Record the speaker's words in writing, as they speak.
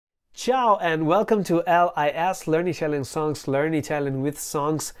Ciao and welcome to LIS, Learn Italian Songs, Learn Italian with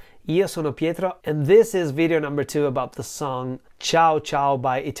Songs. Io sono Pietro and this is video number 2 about the song Ciao Ciao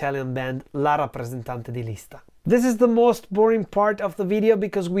by Italian band La Rappresentante di Lista. This is the most boring part of the video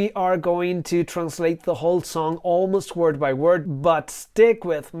because we are going to translate the whole song almost word by word, but stick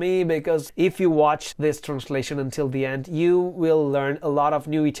with me because if you watch this translation until the end, you will learn a lot of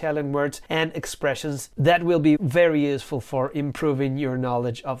new Italian words and expressions that will be very useful for improving your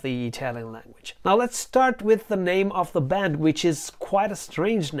knowledge of the Italian language. Now let's start with the name of the band, which is quite a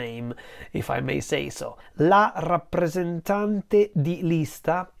strange name, if I may say so. La Rappresentante di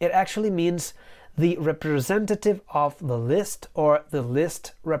Lista. It actually means the representative of the list or the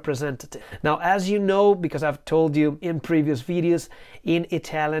list representative. Now, as you know, because I've told you in previous videos, in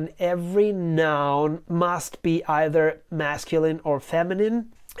Italian, every noun must be either masculine or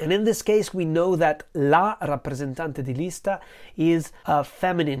feminine. And in this case, we know that la rappresentante di lista is a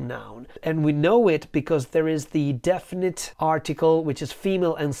feminine noun. And we know it because there is the definite article, which is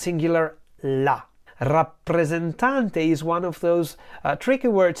female and singular, la. Rappresentante is one of those tricky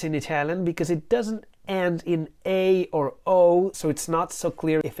words in Italian because it doesn't end in A or O, so it's not so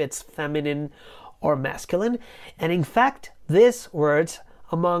clear if it's feminine or masculine. And in fact, this word,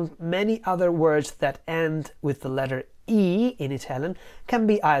 among many other words that end with the letter E in Italian, can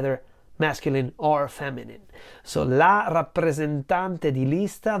be either masculine or feminine. So la rappresentante di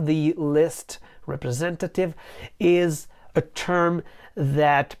lista, the list representative, is a term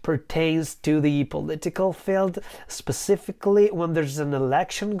that pertains to the political field. Specifically, when there's an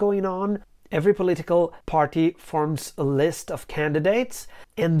election going on, every political party forms a list of candidates,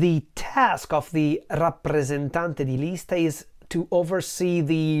 and the task of the rappresentante di lista is to oversee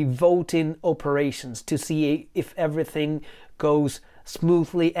the voting operations, to see if everything goes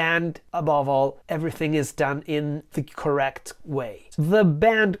smoothly and, above all, everything is done in the correct way. The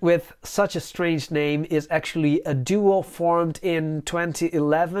band with such a strange name is actually a duo formed in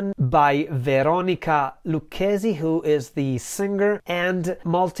 2011 by Veronica Lucchesi, who is the singer, and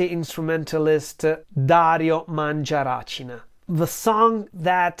multi-instrumentalist Dario Mangiaracina. The song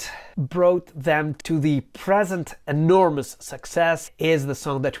that brought them to the present enormous success is the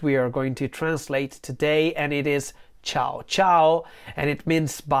song that we are going to translate today, and it is Ciao Ciao, and it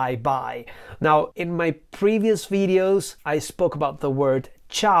means bye-bye. Now, in my previous videos, I spoke about the word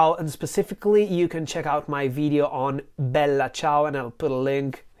ciao, and specifically you can check out my video on Bella Ciao, and I'll put a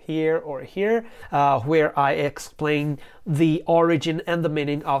link here or here, where I explain the origin and the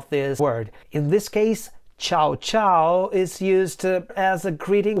meaning of this word. In this case, ciao ciao is used as a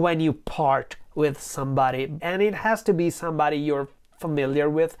greeting when you part with somebody, and it has to be somebody you're familiar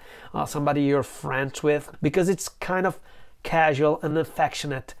with, somebody you're friends with, because it's kind of casual and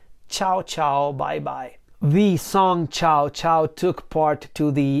affectionate. Ciao ciao, bye bye. The song Ciao Ciao took part to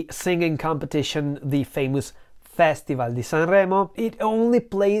the singing competition, the famous Festival di Sanremo. It only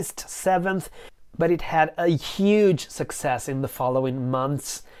placed 7th, but it had a huge success in the following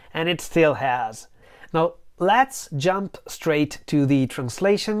months, and it still has. Now, let's jump straight to the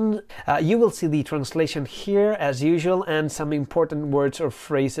translation. You will see the translation here as usual, and some important words or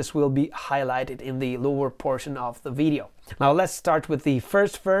phrases will be highlighted in the lower portion of the video. Now let's start with the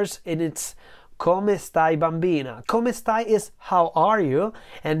first verse, and it's Come stai bambina? Come stai is how are you,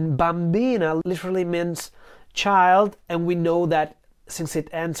 and bambina literally means child, and we know that since it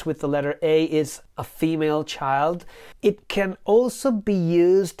ends with the letter A, is a female child. It can also be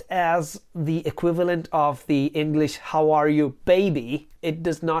used as the equivalent of the English how are you baby. It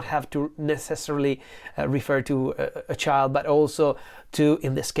does not have to necessarily refer to a child, but also to,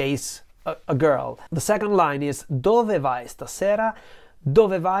 in this case, a girl. The second line is Dove vai stasera?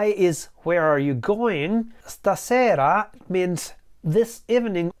 Dove vai is where are you going? Stasera means this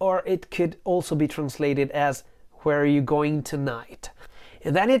evening, or it could also be translated as where are you going tonight?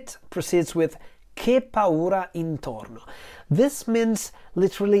 And then it proceeds with Che paura intorno. This means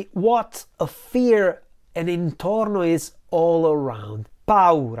literally what a fear, and intorno is all around.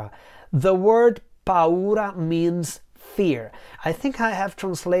 Paura. The word paura means fear. I think I have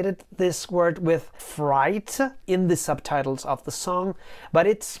translated this word with fright in the subtitles of the song, but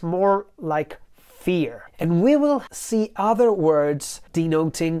it's more like fear. And we will see other words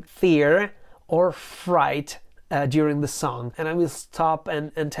denoting fear or fright during the song, and I will stop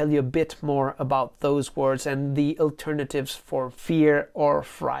and tell you a bit more about those words and the alternatives for fear or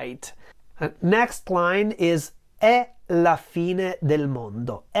fright. Next line is È la fine del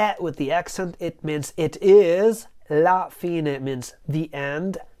mondo. È with the accent, it means it is. La fine means the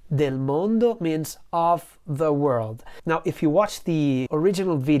end. Del mondo means of the world. Now, if you watch the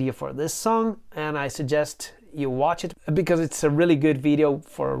original video for this song, and I suggest you watch it because it's a really good video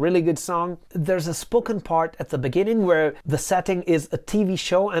for a really good song. There's a spoken part at the beginning where the setting is a TV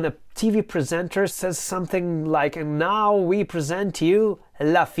show and a TV presenter says something like, and now we present you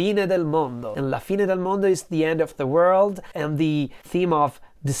La fine del mondo. And La fine del mondo is the end of the world, and the theme of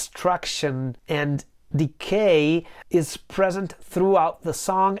destruction and decay is present throughout the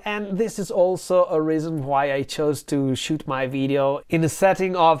song, and this is also a reason why I chose to shoot my video in a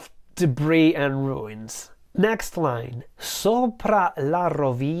setting of debris and ruins. Next line. Sopra la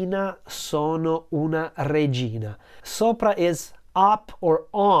rovina sono una regina. Sopra is up or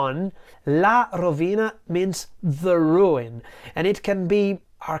on. La rovina means the ruin, and it can be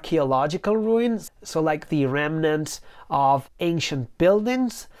archaeological ruins, so like the remnants of ancient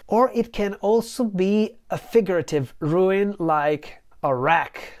buildings, or it can also be a figurative ruin like a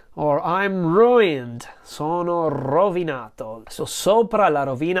wreck, or I'm ruined, sono rovinato. So sopra la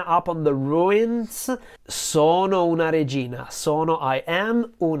rovina, up on the ruins, sono una regina, sono I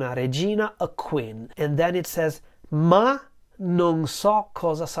am, una regina, a queen. And then it says ma non so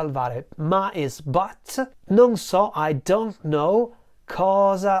cosa salvare. Ma is but, non so, I don't know,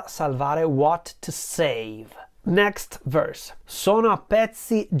 cosa salvare, what to save. Next verse. Sono a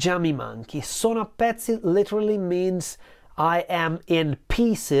pezzi, già mi manchi. Sono a pezzi literally means I am in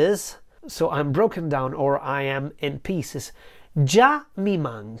pieces, so I'm broken down or I am in pieces. Già mi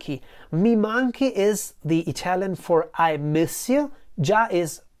manchi. Mi manchi is the Italian for I miss you. Già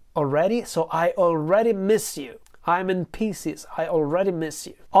is already, so I already miss you. I'm in pieces, I already miss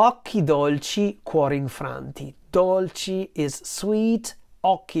you. Occhi dolci, cuori infranti. Dolci is sweet,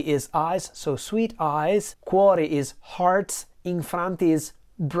 occhi is eyes, so sweet eyes. Cuore is hearts, infranti is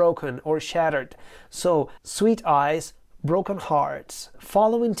broken or shattered. So sweet eyes, broken hearts.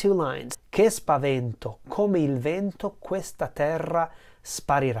 Following two lines. Che spavento, come il vento, questa terra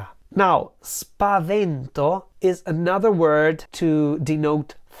sparirà. Now, spavento is another word to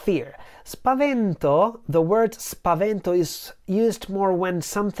denote fear. Spavento, the word spavento is used more when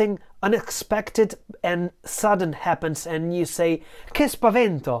something unexpected and sudden happens and you say, che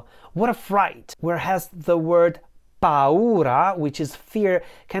spavento, what a fright. Whereas the word paura, which is fear,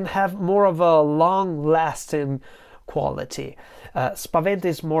 can have more of a long-lasting quality. Spavento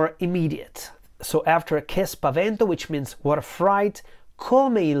is more immediate. So after che spavento, which means what a fright,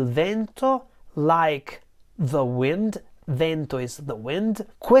 come il vento, like the wind, vento is the wind,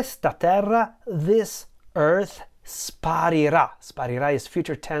 questa terra, this earth, sparirà. Sparirà is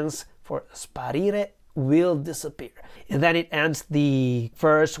future tense for sparire, will disappear. And then it ends the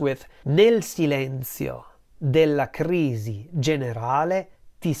verse with nel silenzio della crisi generale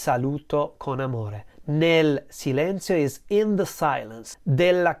ti saluto con amore. Nel silenzio is in the silence,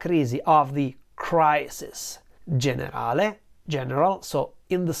 della crisi, of the crisis, generale, general, so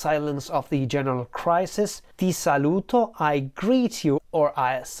in the silence of the general crisis, ti saluto, I greet you or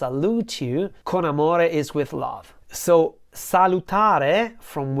I salute you, con amore is with love. So salutare,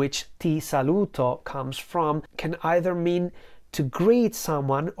 from which ti saluto comes from, can either mean to greet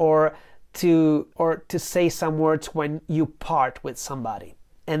someone or to say some words when you part with somebody.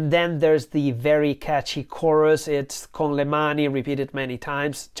 And then there's the very catchy chorus. It's con le mani, repeated many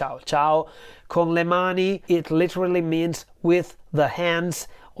times. Ciao ciao. Con le mani, it literally means with the hands,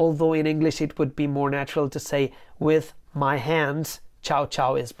 although in English it would be more natural to say with my hands. Ciao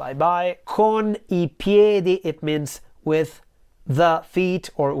ciao is bye bye. Con I piedi, it means with the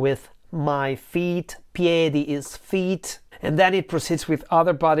feet or with my feet. Piedi is feet. And then it proceeds with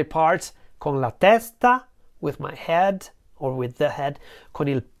other body parts. Con la testa, with my head or with the head. Con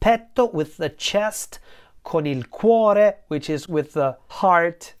il petto, with the chest. Con il cuore, which is with the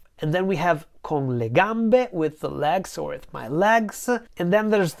heart. And then we have con le gambe, with the legs or with my legs. And then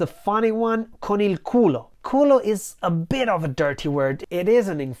there's the funny one, con il culo. Culo is a bit of a dirty word. It is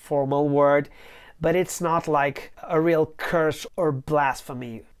an informal word, but it's not like a real curse or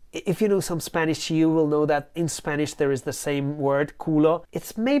blasphemy. If you know some Spanish, you will know that in Spanish there is the same word, culo.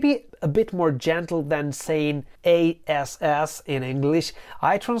 It's maybe a bit more gentle than saying ass in English.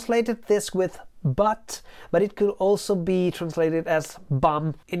 I translated this with butt, but it could also be translated as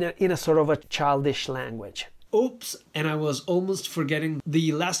bum in a sort of a childish language. Oops, and I was almost forgetting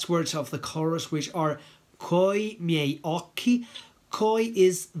the last words of the chorus, which are coi miei occhi. Coi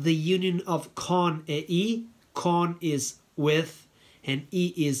is the union of con e I. Con is with, and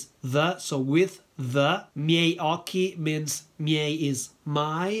I is the, so with the. Miei occhi means miei is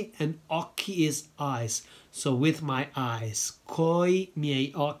my, and occhi is eyes. So with my eyes. Coi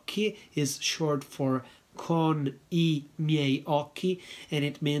miei occhi is short for con I miei occhi, and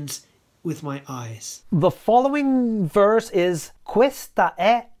it means with my eyes. The following verse is questa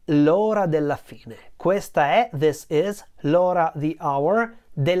è l'ora della fine. Questa è, this is, l'ora, the hour,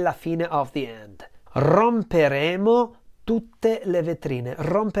 della fine, of the end. Romperemo tutte le vetrine.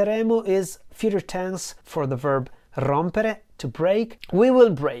 Romperemo is future tense for the verb rompere, to break. We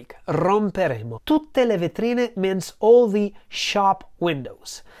will break. Romperemo. Tutte le vetrine means all the shop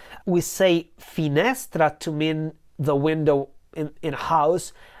windows. We say finestra to mean the window in a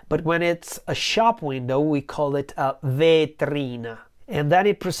house, but when it's a shop window, we call it a vetrina. And then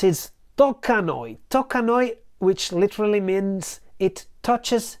it proceeds, tocca a noi. Tocca a noi, which literally means it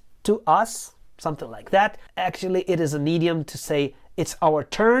touches to us, something like that. Actually, it is an idiom to say it's our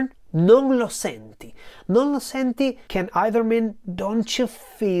turn. Non lo senti. Non lo senti can either mean don't you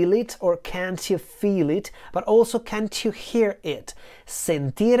feel it or can't you feel it, but also can't you hear it.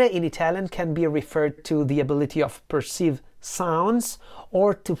 Sentire in Italian can be referred to the ability of perceive sounds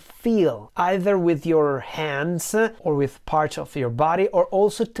or to feel, either with your hands or with parts of your body, or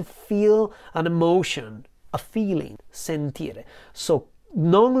also to feel an emotion, a feeling, sentire. So,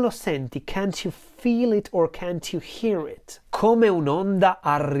 non lo senti, can't you feel it or can't you hear it? Come un'onda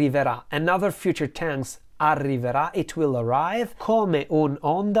arriverà. Another future tense, arriverà, it will arrive. Come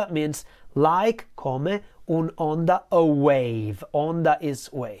un'onda means like, come un'onda, a wave. Onda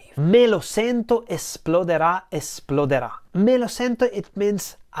is wave. Me lo sento, esploderà, esploderà. Me lo sento, it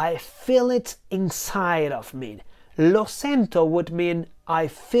means I feel it inside of me. Lo sento would mean I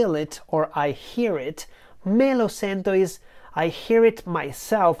feel it or I hear it. Me lo sento is I hear it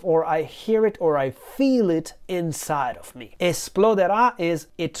myself, or I hear it or I feel it inside of me. Esploderà is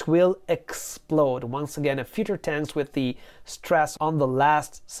it will explode. Once again, a future tense with the stress on the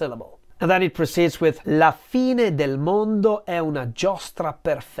last syllable. And then it proceeds with la fine del mondo è una giostra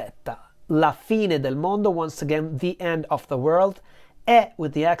perfetta. La fine del mondo, once again, the end of the world. È,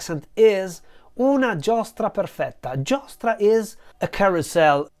 with the accent, is una giostra perfetta. Giostra is a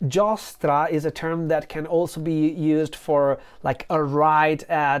carousel. Giostra is a term that can also be used for like a ride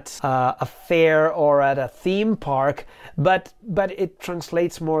at a fair or at a theme park, but it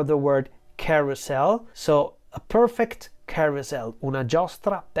translates more the word carousel. So a perfect carousel, una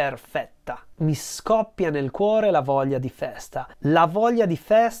giostra perfetta. Mi scoppia nel cuore la voglia di festa. La voglia di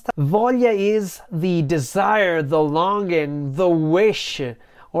festa. Voglia is the desire, the longing, the wish,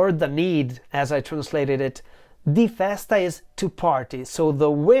 or the need, as I translated it. Di festa is to party. So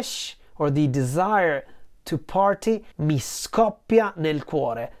the wish or the desire to party, mi scoppia nel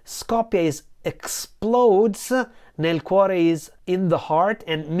cuore. Scoppia is explodes, nel cuore is in the heart,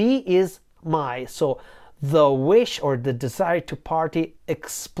 and mi is my. So the wish or the desire to party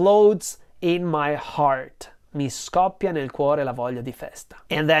explodes in my heart. Mi scoppia nel cuore la voglia di festa.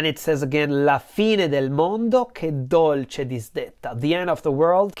 And then it says again, la fine del mondo, che dolce disdetta. The end of the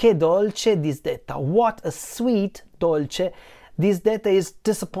world, che dolce disdetta. What a sweet dolce. Disdetta is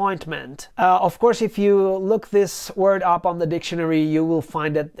disappointment. Of course, if you look this word up on the dictionary, you will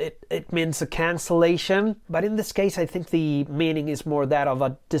find that it means a cancellation. But in this case, I think the meaning is more that of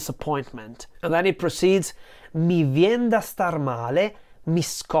a disappointment. And then it proceeds, mi vien da star male, mi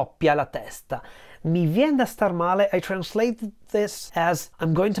scoppia la testa. Mi vien da star male, I translate this as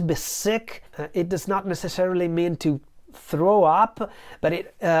I'm going to be sick. It does not necessarily mean to throw up,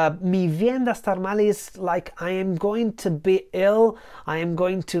 but mi vien da star male is like I am going to be ill, I am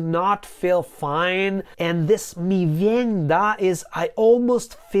going to not feel fine, and this mi vien da is I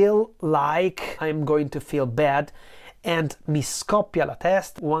almost feel like I am going to feel bad. And mi scoppia la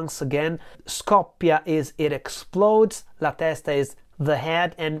testa, once again, scoppia is it explodes, la testa is the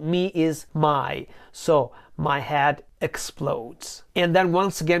head, and me is my. So my head explodes. And then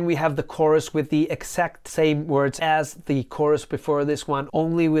once again we have the chorus with the exact same words as the chorus before this one,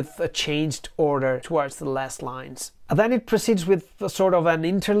 only with a changed order towards the last lines. And then it proceeds with a sort of an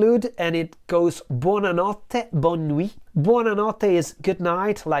interlude, and it goes buonanotte, bonne nuit. Buonanotte is good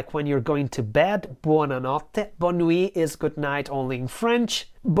night, like when you're going to bed. Buonanotte. Bonne nuit is good night only in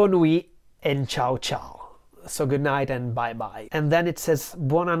French. Bonne nuit and ciao ciao. So good night and bye bye. And then it says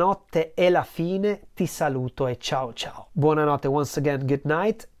buonanotte e la fine, ti saluto e ciao ciao. Buonanotte, once again, good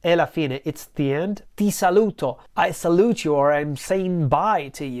night. E la fine, it's the end. Ti saluto, I salute you, or I'm saying bye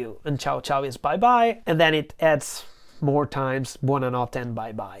to you. And ciao ciao is bye bye. And then it adds more times buonanotte and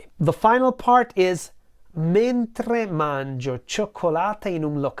bye bye. The final part is mentre mangio cioccolata in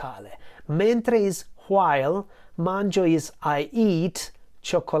un locale. Mentre is while, mangio is I eat,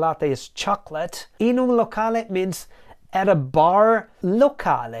 cioccolata is chocolate. In un locale means at a bar.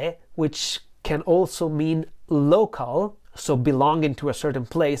 Locale, which can also mean local, so belonging to a certain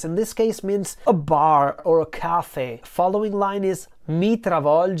place. In this case means a bar or a cafe. Following line is Mi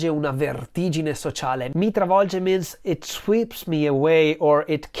travolge una vertigine sociale. Mi travolge means it sweeps me away or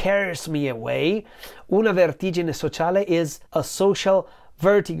it carries me away. Una vertigine sociale is a social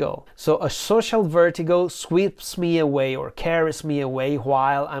vertigo. So a social vertigo sweeps me away or carries me away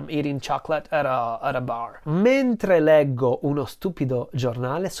while I'm eating chocolate at a bar. Mentre leggo uno stupido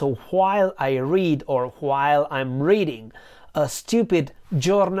giornale, so while I read or while I'm reading. A stupid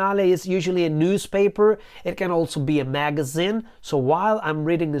giornale is usually a newspaper. It can also be a magazine. So while I'm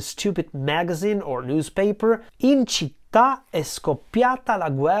reading a stupid magazine or newspaper, in città è scoppiata la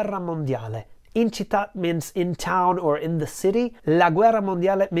guerra mondiale. In città means in town or in the city. La guerra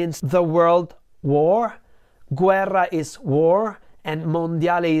mondiale means the world war. Guerra is war and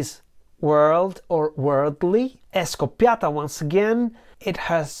mondiale is world or worldly. È scoppiata, once again, it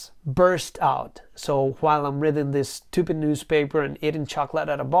has burst out. So while I'm reading this stupid newspaper and eating chocolate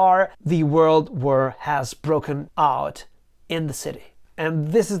at a bar, the world war has broken out in the city.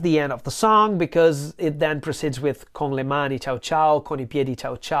 And this is the end of the song because it then proceeds with con le mani ciao ciao, con I piedi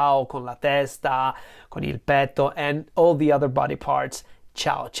ciao ciao, con la testa, con il petto, and all the other body parts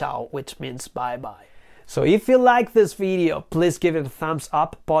ciao ciao, which means bye bye. So if you like this video, please give it a thumbs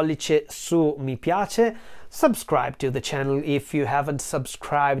up, pollice su mi piace. Subscribe to the channel if you haven't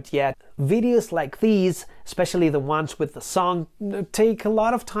subscribed yet. Videos like these, especially the ones with the song, take a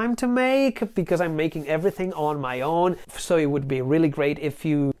lot of time to make because I'm making everything on my own. So it would be really great if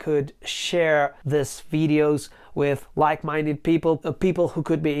you could share these videos with like-minded people, people who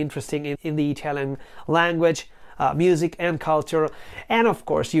could be interested in the Italian language. Music and culture, and of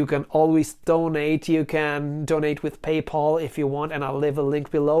course you can always donate. You can donate with PayPal if you want, and I'll leave a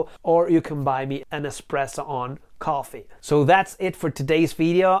link below, or you can buy me an espresso on coffee. So that's it for today's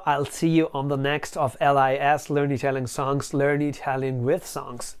video. I'll see you on the next of LIS Learn Italian Songs, Learn Italian with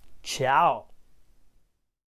Songs. Ciao!